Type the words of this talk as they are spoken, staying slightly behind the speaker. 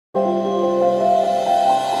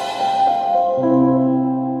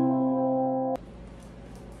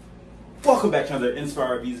Welcome back to another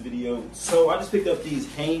Inspire Reviews video. So I just picked up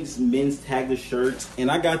these Hanes men's tagless shirts, and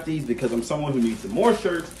I got these because I'm someone who needs some more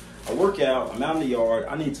shirts. I work out, I'm out in the yard,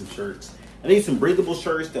 I need some shirts. I need some breathable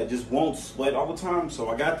shirts that just won't sweat all the time, so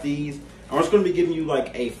I got these. I'm just going to be giving you like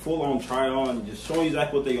a full-on try-on and just showing you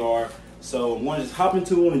exactly what they are. So I'm going to just hop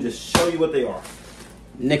into them and just show you what they are.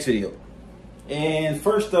 Next video. And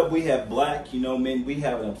first up, we have black. You know, man, we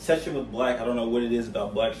have an obsession with black. I don't know what it is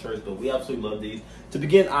about black shirts, but we absolutely love these. To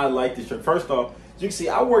begin, I like this shirt. First off, as you can see,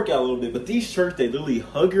 I work out a little bit, but these shirts, they literally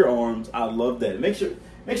hug your arms. I love that. It makes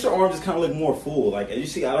your arms just kind of look more full. Like, as you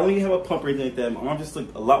see, I don't even have a pump or anything like that. My arms just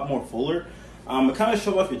look a lot more fuller. It kind of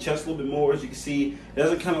shows off your chest a little bit more. As you can see, it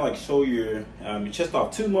doesn't kind of like show your chest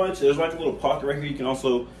off too much. There's like a little pocket right here. You can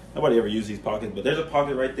also, nobody ever uses these pockets, but there's a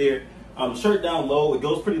pocket right there. Shirt down low, it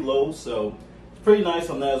goes pretty low, so it's pretty nice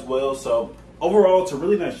on that as well. So overall, it's a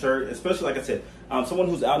really nice shirt, especially like I said, someone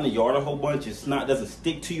who's out in the yard a whole bunch. It's not, doesn't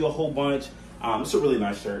stick to you a whole bunch. It's a really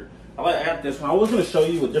nice shirt. I have this one. I was going to show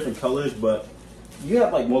you with different colors, but you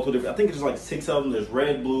have like multiple different, I think there's like 6 of them. There's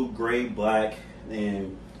red, blue, gray, black,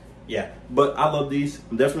 and yeah, but I love these.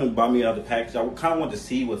 I'm definitely gonna buy me out of the package. I kind of want to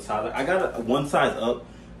see what size. I got a one size up,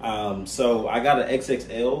 so I got an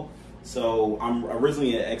XXL. So I'm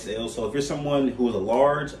originally an XL. So if you're someone who is a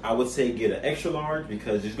large, I would say get an extra large,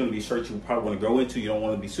 because there's going to be shirts you probably want to grow into. You don't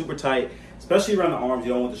want to be super tight, especially around the arms.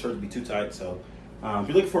 You don't want the shirt to be too tight. So if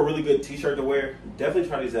you're looking for a really good t-shirt to wear, definitely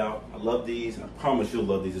try these out. I love these, and I promise you'll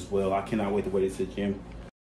love these as well. I cannot wait to wear these to the gym.